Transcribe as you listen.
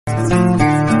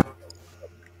Hello,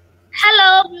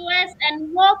 viewers,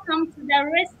 and welcome to the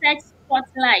Research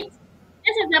Spotlight.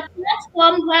 This is a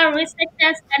platform where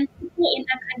researchers and people in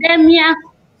academia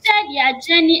share their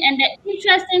journey and the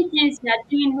interesting things they are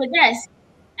doing with us.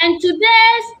 And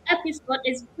today's episode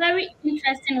is very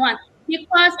interesting one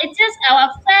because it is our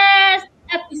first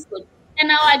episode,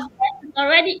 and our guest is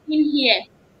already in here.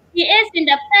 He is in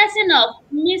the person of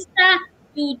Mr.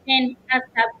 Eugene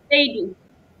Asabedu.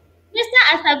 Mr.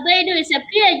 Asabedo is a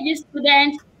PhD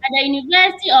student at the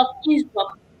University of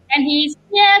Innsbruck, and he is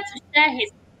here to share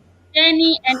his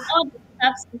journey and all the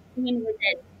stuff he's doing with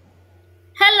it.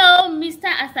 Hello, Mr.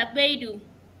 Asabedo.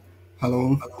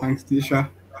 Hello, thanks, Tisha.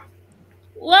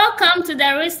 Welcome to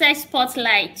the Research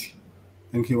Spotlight.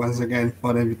 Thank you once again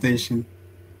for the invitation.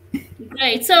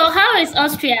 Great. So, how is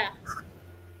Austria?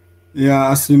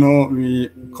 Yeah, as you know, we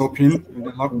coping with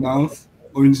the lockdowns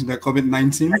owing to the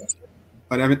COVID-19,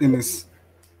 but everything is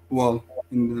well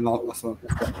in the north as well.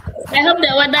 I hope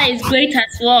the weather is great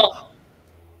as well.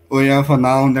 Oh yeah, for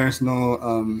now there's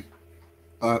no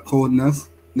coldness.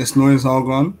 The snow is all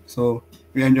gone, so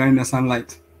we're enjoying the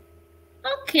sunlight.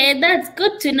 Okay, that's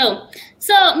good to know.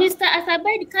 So, Mr.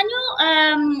 Asabedo, can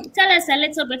you tell us a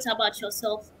little bit about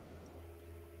yourself?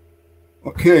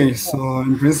 Okay, so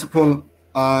in principle,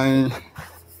 I'm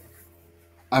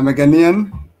a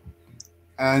Ghanaian,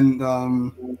 and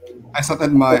I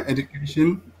started my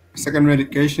education, secondary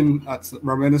education at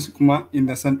Barbados Sukuma in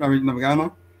the central region of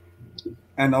Ghana,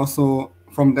 and also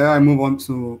from there I moved on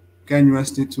to Ken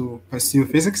University to pursue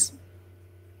physics.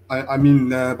 I mean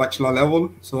the bachelor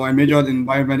level, so I majored in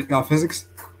biomedical physics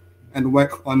and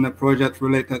worked on a project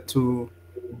related to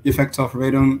effects of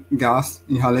radon gas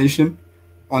inhalation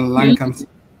on lung cancer.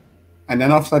 And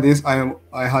then after this,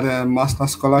 I had a master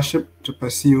scholarship to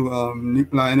pursue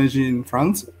nuclear energy in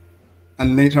France,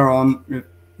 and later on with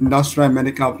industrial and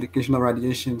medical application of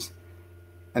radiations.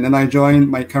 And then I joined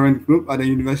my current group at the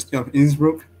University of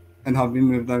Innsbruck and have been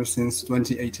with them since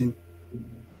 2018.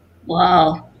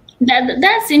 Wow,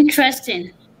 that's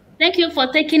interesting. Thank you for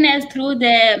taking us through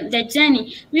the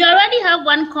journey. We already have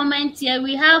one comment here.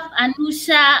 We have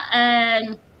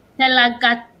Anusha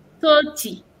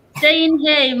Telagatoti saying,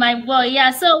 hey, my boy. Yeah,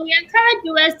 so we encourage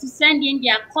viewers to send in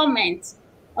their comments.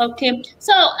 Okay,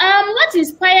 so what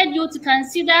inspired you to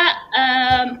consider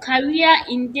career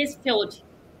in this field?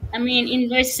 I mean, in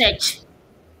research.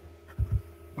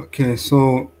 Okay,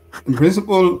 so in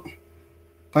principle,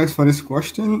 thanks for this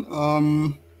question.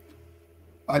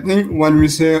 I think when we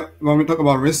talk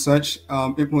about research,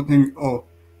 people think,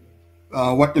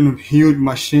 working with huge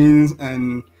machines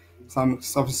and some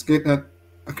sophisticated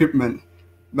equipment.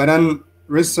 But then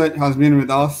research has been with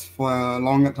us for a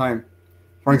longer time.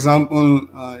 For example,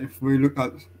 if we look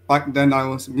at back then, I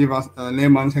will give us a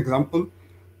layman's example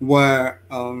where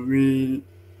we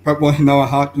purpose in our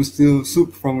heart to steal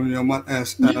soup from your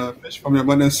mother's fish from your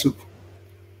mother's soup.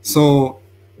 So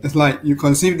it's like you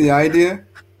conceive the idea,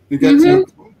 you get to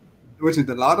which is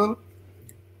the ladle,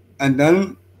 and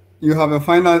then you have a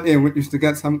final aim, which is to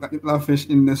get some particular fish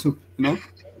in the soup, you know.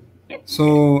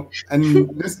 So, and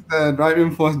this is the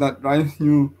driving force that drives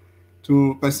you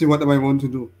to pursue whatever you want to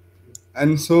do.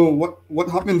 And so what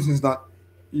happens is that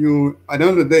you, at the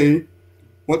end of the day,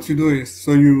 what you do is,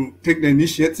 so you take the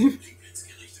initiative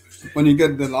when you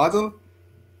get the ladle,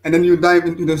 and then you dive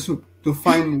into the soup to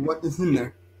find what is in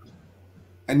there.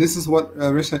 And this is what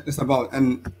research is about.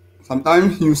 And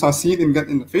sometimes you succeed in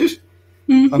getting the fish.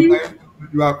 Sometimes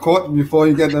you are caught before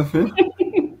you get the fish.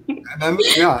 And then,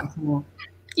 that's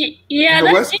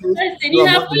interesting. You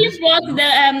have really brought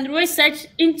the research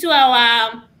into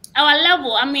our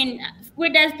level. I mean,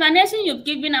 with the explanation you've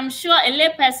given, I'm sure a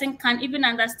layperson can even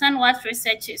understand what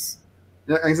research is.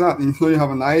 Yeah, exactly. So you have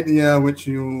an idea which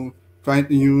you try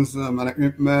to use an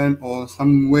equipment or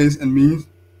some ways and means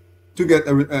to get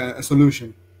a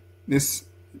solution. This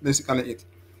basically it.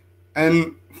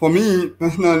 And for me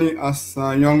personally, as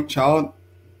a young child,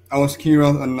 I was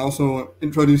curious and also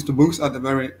introduced to books at a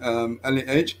very early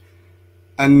age.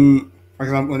 And for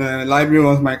example, the library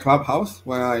was my clubhouse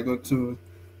where I go to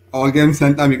our game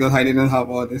center because I didn't have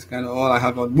all this kind of, all I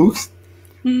had was books.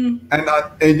 And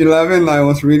at age 11, I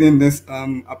was reading this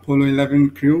Apollo 11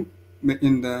 crew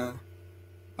making the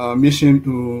mission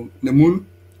to the moon.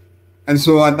 And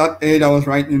so at that age, I was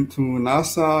writing to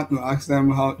NASA to ask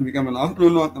them how to become an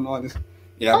astronaut and all this.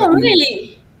 Yeah,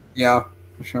 really? Yeah,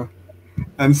 for sure.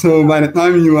 And so by the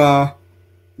time you are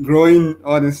growing,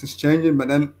 all this is changing. But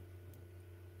then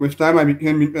with time, I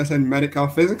became interested in medical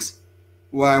physics,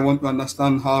 where I want to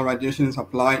understand how radiation is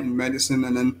applied in medicine.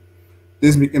 And then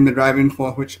this became the driving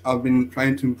force, which I've been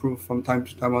trying to improve from time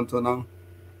to time until now.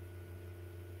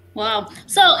 Wow.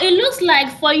 So it looks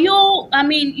like for you, I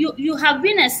mean, you have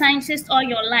been a scientist all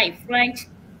your life, right?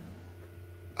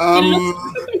 It looks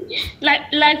Um,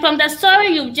 like from the story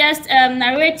you've just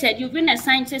narrated, you've been a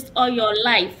scientist all your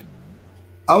life.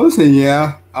 I would say,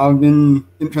 yeah, I've been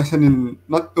interested in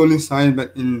not only science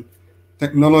but in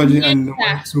technology and the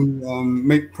way Nature. to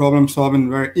make problem solving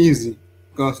very easy.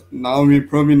 Because now we're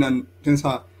probing and things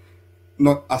are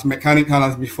not as mechanical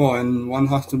as before, and one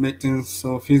has to make things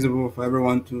so feasible for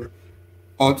everyone to,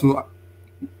 or to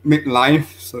make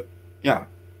life so, yeah,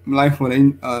 life for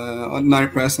the ordinary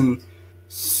person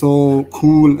so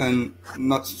cool and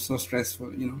not so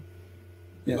stressful.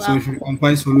 Yeah. So Wow. if you can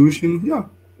find solution, yeah.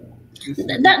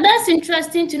 That's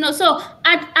interesting to know. So,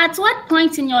 at what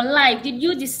point in your life did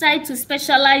you decide to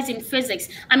specialize in physics?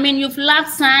 I mean, you've loved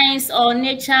science or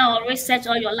nature or research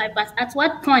all your life, but at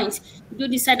what point did you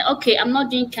decide, okay, I'm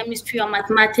not doing chemistry or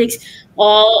mathematics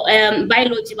or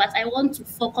biology, but I want to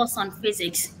focus on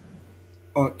physics?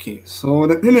 Okay, so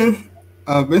the thing is,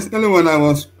 basically when I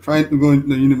was trying to go into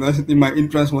the university, my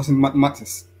interest was in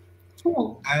mathematics.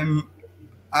 Oh, And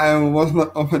I was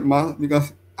not offered math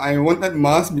because I wanted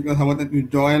math because I wanted to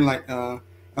join like a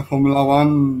Formula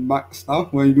One back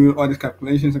stuff where you do all these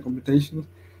calculations and computations.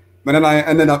 But then I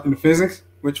ended up in physics,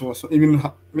 which was even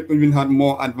had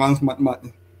more advanced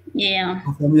mathematics. yeah.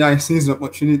 So for me, I seized the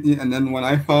opportunity, and then when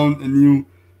I found a new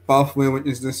pathway, which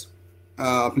is this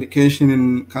application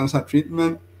in cancer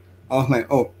treatment, I was like,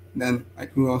 oh, then I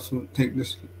could also take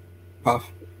this path.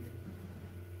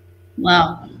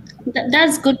 Wow,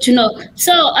 that's good to know.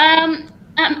 So,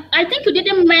 I think you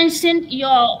didn't mention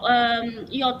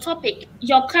your topic,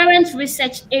 your current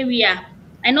research area.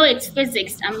 I know it's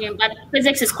physics. I mean, but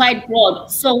physics is quite broad.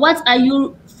 So, what are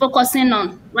you focusing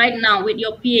on right now with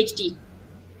your PhD?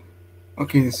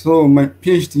 Okay, so my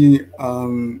PhD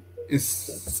is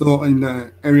so in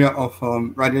the area of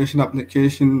radiation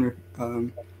application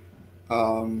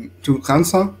to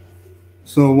cancer.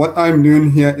 So what I'm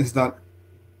doing here is that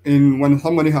in when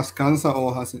somebody has cancer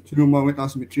or has a tumor which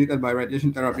has to be treated by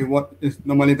radiation therapy, what is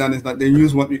normally done is that they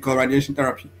use what we call radiation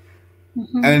therapy.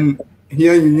 Mm-hmm. And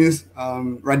here you use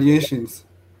radiations.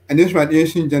 And this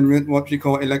radiation generates what we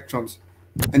call electrons.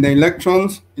 And the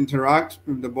electrons interact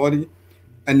with the body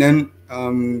and then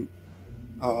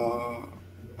uh,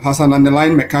 has an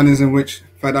underlying mechanism which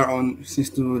further on seems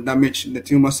to damage the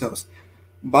tumor cells.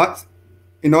 But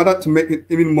in order to make it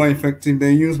even more effective,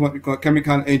 they use what we call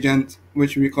chemical agents,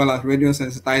 which we call as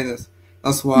radiosensitizers.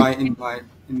 That's why in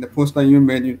the poster you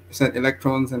made, you said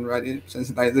electrons and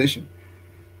radiosensitization.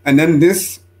 And then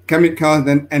this chemical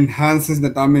then enhances the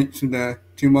damage to the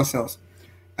tumor cells.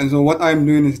 And so what I'm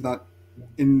doing is that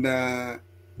in the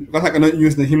because I cannot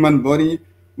use the human body,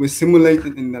 we simulate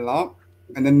it in the lab,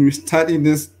 and then we study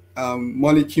these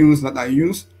molecules that I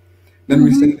use. Then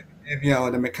we study Mm-hmm. the behavior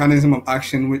or the mechanism of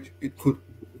action which it could,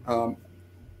 um,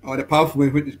 or the pathway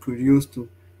which it could use to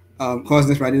cause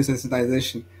this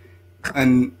radiosensitization.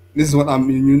 And this is what I'm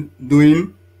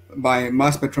doing by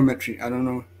mass spectrometry. I don't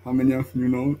know how many of you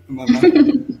know about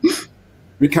mass.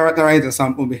 We characterize the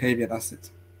sample behavior. That's it.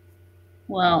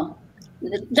 Wow,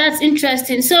 that's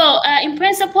interesting. So, in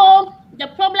principle, the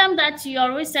problem that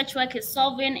your research work is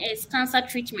solving is cancer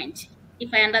treatment,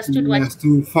 if I understood what. Yes,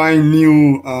 to find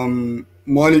new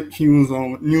molecules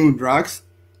or new drugs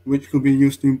which could be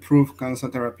used to improve cancer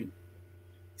therapy.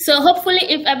 So hopefully,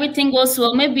 if everything goes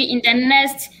well, maybe in the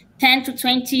next 10 to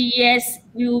 20 years,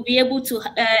 we will be able to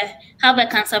have a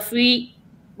cancer-free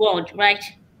world, right?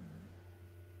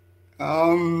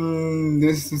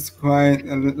 This is quite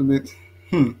a little bit.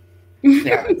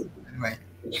 Yeah. Anyway,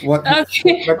 what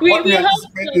Okay, but we, what we we hope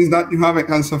anticipate so. is that you have a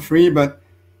cancer free, but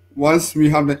once we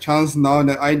have the chance now,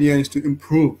 the idea is to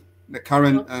improve the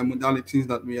current modalities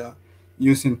that we are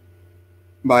using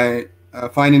by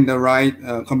finding the right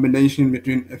combination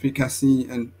between efficacy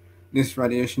and this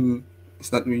radiation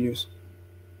that we use.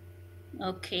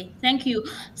 Okay, thank you.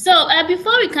 So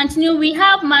before we continue, we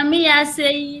have Mamiya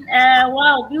saying,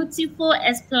 wow, beautiful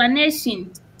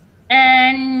explanation.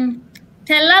 And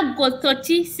Tela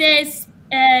Gototi says,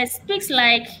 speaks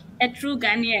like a true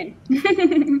Ghanaian.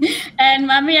 And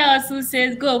Mamiya also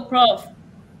says, go, Prof.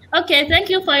 Okay, thank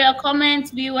you for your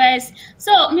comments, viewers.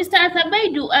 So, Mr.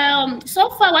 Atabaidu, so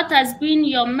far, what has been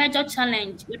your major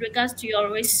challenge with regards to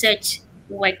your research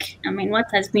work? I mean, what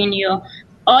has been your,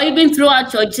 or even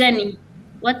throughout your journey,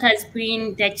 what has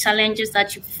been the challenges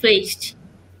that you faced?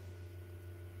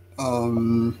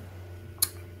 Um,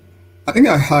 I think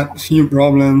I had few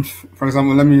problems. For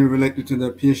example, let me relate it to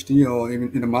the PhD or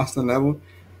even in the master level.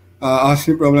 I had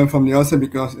few problems from the outset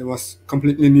because it was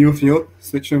completely new field,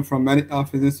 switching from medical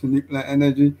physics to nuclear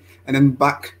energy, and then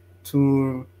back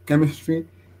to chemistry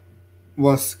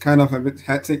was kind of a bit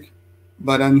hectic.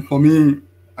 But then for me,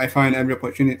 I find every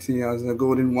opportunity as a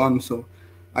golden one. So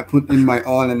I put in my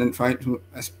all and then try to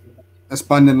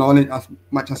expand the knowledge as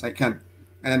much as I can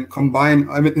and combine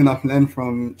everything I've learned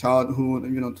from childhood,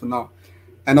 to now.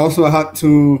 And also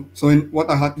what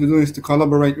I had to do is to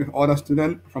collaborate with other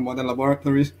students from other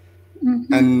laboratories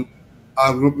and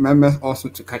our group members also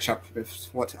to catch up with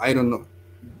what I don't know.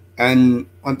 And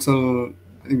until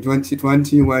in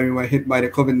 2020, where we were hit by the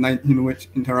COVID-19, which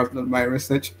interrupted my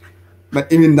research.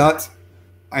 But even that,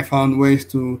 I found ways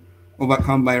to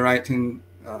overcome by writing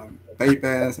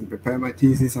papers and prepare my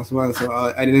thesis as well. So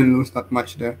I didn't lose that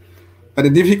much there. But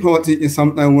the difficulty is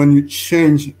sometimes when you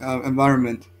change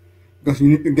environment, because you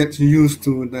need to get used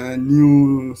to the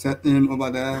new setting over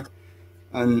there.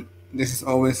 And this is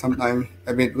always sometimes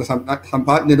a bit, because some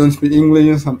part they don't speak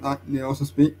English, some part they also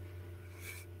speak.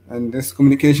 And this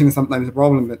communication is sometimes a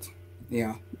problem, but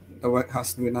yeah, the work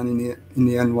has to be done in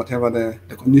the end, whatever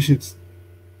the conditions.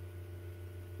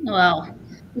 Wow,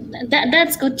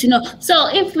 that's good to know. So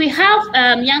if we have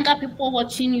younger people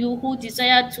watching you who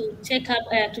desire to take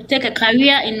a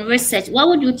career in research, what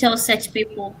would you tell such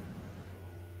people?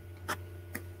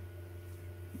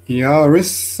 Yeah,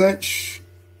 research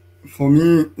for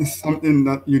me is something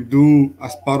that you do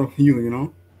as part of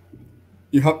you.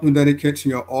 You have to dedicate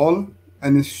your all,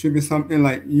 and it should be something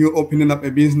like you opening up a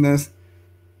business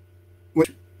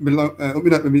which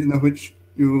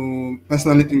you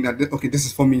personally think that okay, this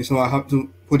is for me, so I have to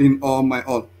put in all my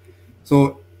all.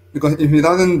 So because if it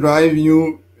doesn't drive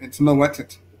you, it's not worth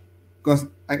it. Because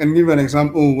I can give you an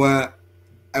example where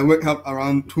I wake up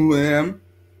around 2 a.m.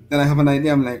 Then I have an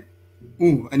idea. I'm like,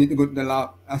 ooh, I need to go to the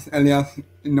lab as early as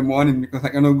in the morning because I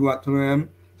cannot go at 2 a.m.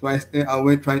 So I stay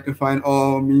awake, try to find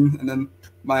all means, and then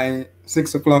by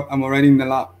 6 o'clock, I'm already in the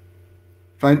lab,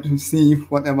 trying to see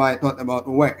if whatever I thought about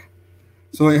will work.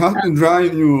 So it has to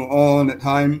drive you all the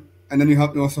time, and then you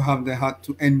have to also have the heart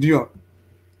to endure,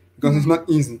 because it's not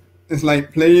easy. It's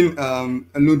like playing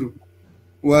a Ludo,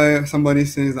 where somebody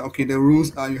says that, okay, the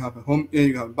rules are you have a home kick,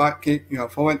 you have back kick, you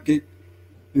have forward kick,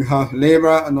 you have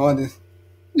labor and all this.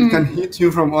 It can hit you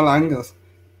from all angles.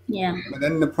 Yeah. But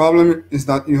then the problem is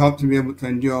that you have to be able to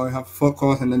endure, you have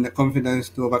focus, and then the confidence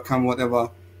to overcome whatever.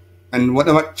 And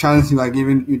whatever chance you are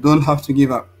given, you don't have to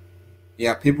give up.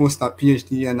 Yeah, people start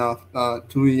PhD and after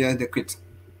 2 years they quit.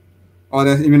 Or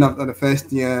even after the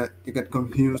first year, they get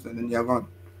confused and then they're gone.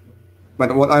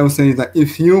 But what I would say is that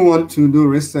if you want to do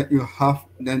research, you have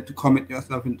then to commit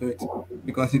yourself into it,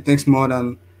 because it takes more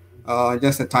than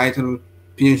just a title,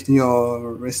 PhD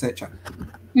or researcher.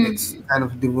 It's kind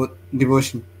of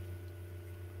devotion.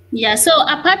 Yeah, so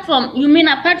apart from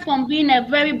being a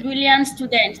very brilliant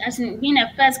student, as in being a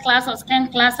first class or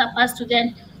second class upper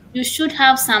student, you should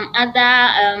have some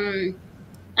other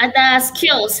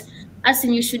skills, as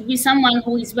in you should be someone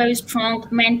who is very strong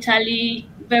mentally,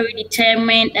 very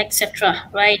determined, etc.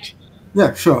 Right?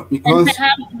 Yeah, sure. Because and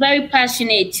perhaps very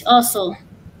passionate also.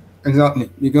 Exactly.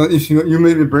 Because if you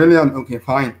may be brilliant, okay,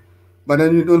 fine. But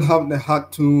then you don't have the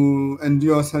heart to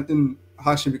endure certain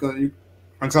hardship, because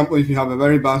for example, if you have a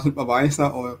very bad supervisor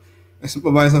or a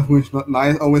supervisor who is not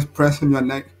nice, always pressing your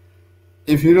neck,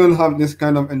 if you don't have this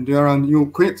kind of endurance, you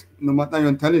quit no matter your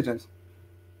intelligence.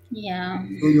 Yeah.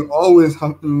 So you always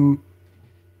have to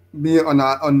be on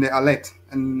the alert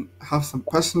and have some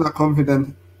personal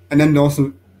confidence, and then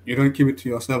also you don't keep it to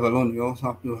yourself alone. You also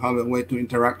have to have a way to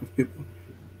interact with people.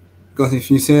 Because if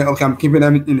you say, okay, I'm keeping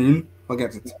everything in,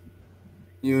 forget it.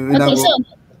 Okay, so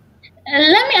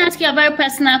let me ask you a very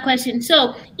personal question.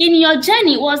 So in your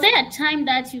journey, was there a time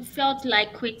that you felt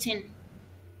like quitting?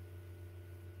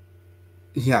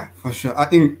 Yeah, for sure. I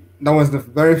think that was the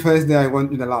very first day I went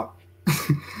to the lab.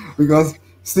 Because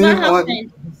seeing all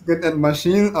these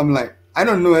machines, I'm like, I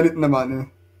don't know anything about it.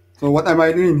 So what am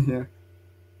I doing here?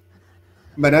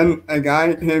 But then a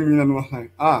guy came in and was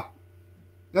like,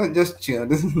 just chill.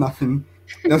 This is nothing.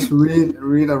 Just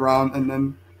read around, and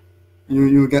then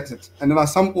you get it. And then at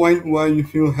some point where you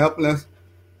feel helpless,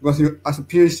 because you, as a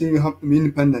PhD, you have to be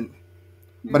independent.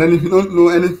 But then if you don't know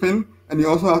anything, and you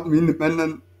also have to be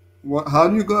independent, how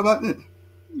do you go about it?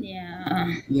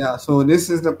 Yeah. So this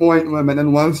is the point where, but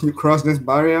then once you cross this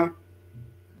barrier,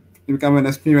 you become an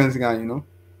experienced guy, And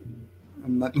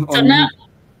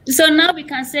so now we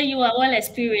can say you are well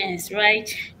experienced,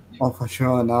 right? Oh, for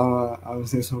sure. Now I would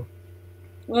say so.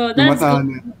 Well, that's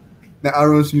good. The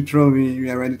arrows you throw, we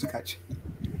are ready to catch.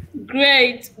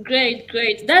 Great.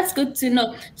 That's good to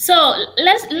know. So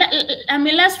let's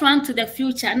run to the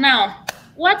future now.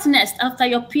 What's next after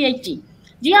your PhD?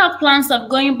 Do you have plans of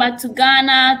going back to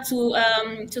Ghana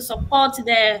to support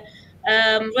the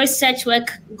research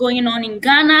work going on in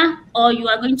Ghana, or you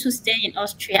are going to stay in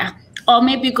Austria, or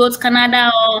maybe go to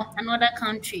Canada or another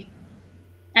country?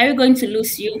 Are we going to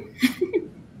lose you?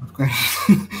 Okay.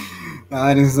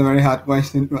 This is a very hard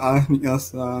question to ask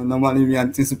because normally we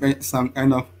anticipate some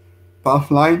kind of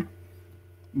path line,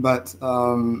 but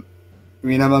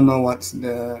we never know what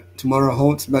the tomorrow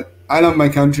holds. But I love my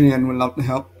country and would love to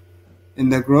help in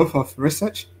the growth of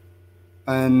research.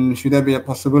 And should there be a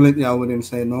possibility, I wouldn't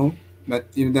say no. But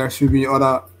if there should be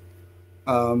other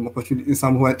opportunities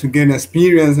somewhere to gain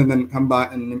experience and then come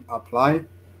back and apply,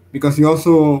 because you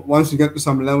also, once you get to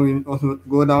some level, you also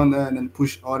go down there and then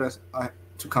push others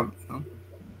to come,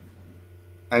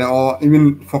 and or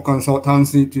even for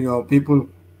consultancy to your people.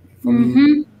 For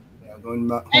me, going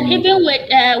back home. And even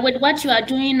with what you are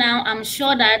doing now, I'm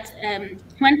sure that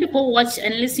when people watch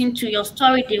and listen to your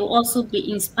story, they will also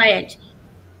be inspired.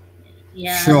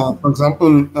 Yeah. Sure. For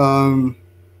example,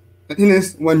 the thing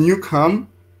is, when you come,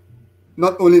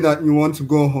 not only that you want to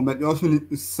go home, but you also need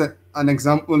to set an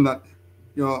example that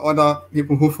your other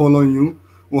people who follow you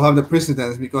will have the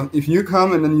precedence. Because if you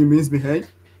come and then you misbehave,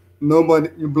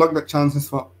 you block the chances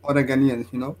for other Ghanaians,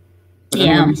 But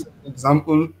then when you set an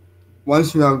example,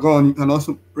 once you are gone, you can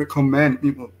also recommend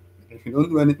people. If you don't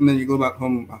do anything, then you go back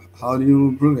home. How do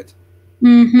you prove it?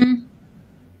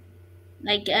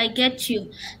 Like, I get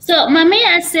you. So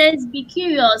Mamia says, be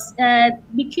curious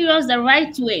the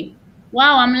right way.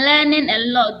 Wow, I'm learning a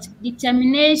lot.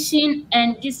 Determination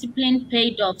and discipline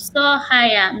paid off. So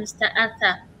higher, Mr.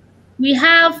 Arthur. We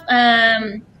have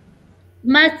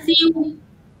Matthew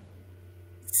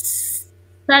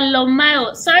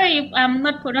Salomayo. Sorry if I'm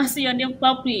not pronouncing your name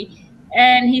properly.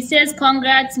 And he says,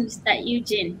 congrats, Mr.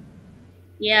 Eugene.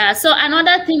 Yeah, so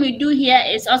another thing we do here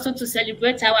is also to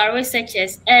celebrate our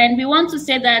researchers. And we want to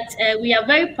say that we are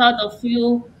very proud of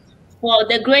you for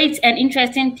the great and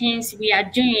interesting things we are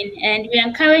doing. And we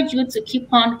encourage you to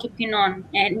keep on keeping on.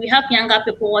 And we have younger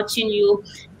people watching you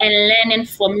and learning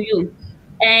from you.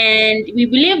 And we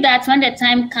believe that when the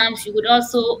time comes, you would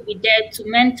also be there to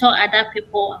mentor other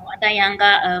people, other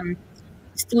younger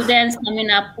students coming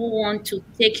up who want to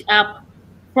take up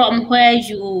from where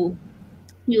you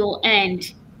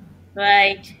end,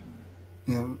 right?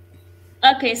 Yeah.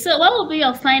 Okay, so what will be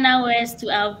your final words to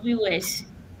our viewers?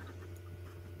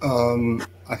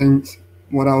 I think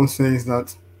what I would say is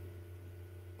that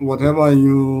whatever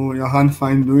your hand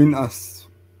find doing, as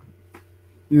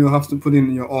you have to put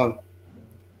in your all.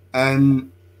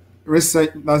 And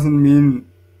research doesn't mean,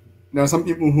 there are some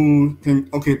people who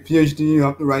think, okay, PhD, you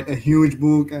have to write a huge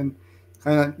book and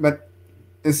but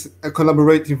it's a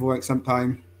collaborative work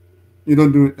sometimes. You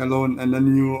don't do it alone, and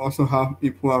then you also have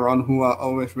people around who are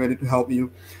always ready to help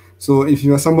you. So if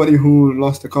you are somebody who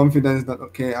lost the confidence that,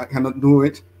 okay, I cannot do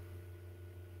it,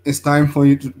 it's time for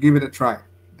you to give it a try.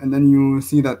 And then you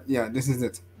see that, yeah, this is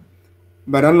it.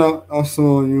 But then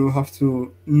also you have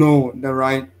to know the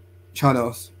right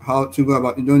channels, how to go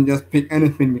about it. You don't just pick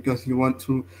anything because you want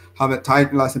to have a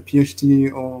title as a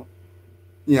PhD or,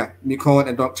 be called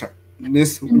a doctor.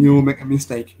 This, you will make a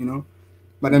mistake,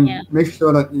 But then make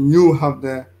sure that you have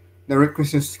the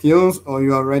requisite skills or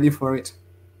you are ready for it.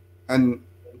 And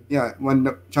when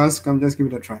the chance comes, just give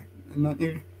it a try. And I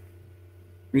think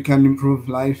we can improve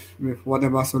life with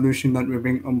whatever solution that we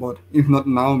bring on board. If not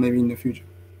now, maybe in the future.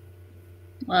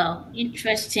 Wow,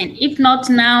 interesting. If not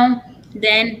now,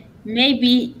 then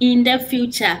maybe in the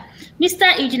future.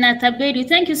 Mr. Eugene Atabedu,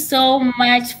 thank you so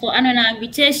much for honoring our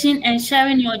invitation and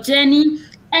sharing your journey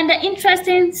and the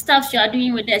interesting stuff you are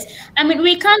doing with us. I mean,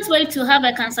 we can't wait to have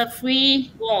a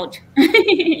cancer-free world.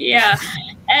 Yeah.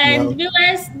 And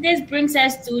viewers, this brings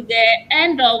us to the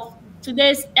end of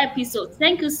today's episode.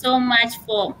 Thank you so much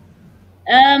for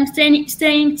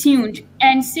staying tuned,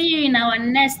 and see you in our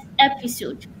next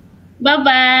episode.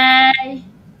 Bye-bye.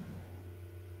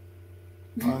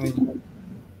 Bye.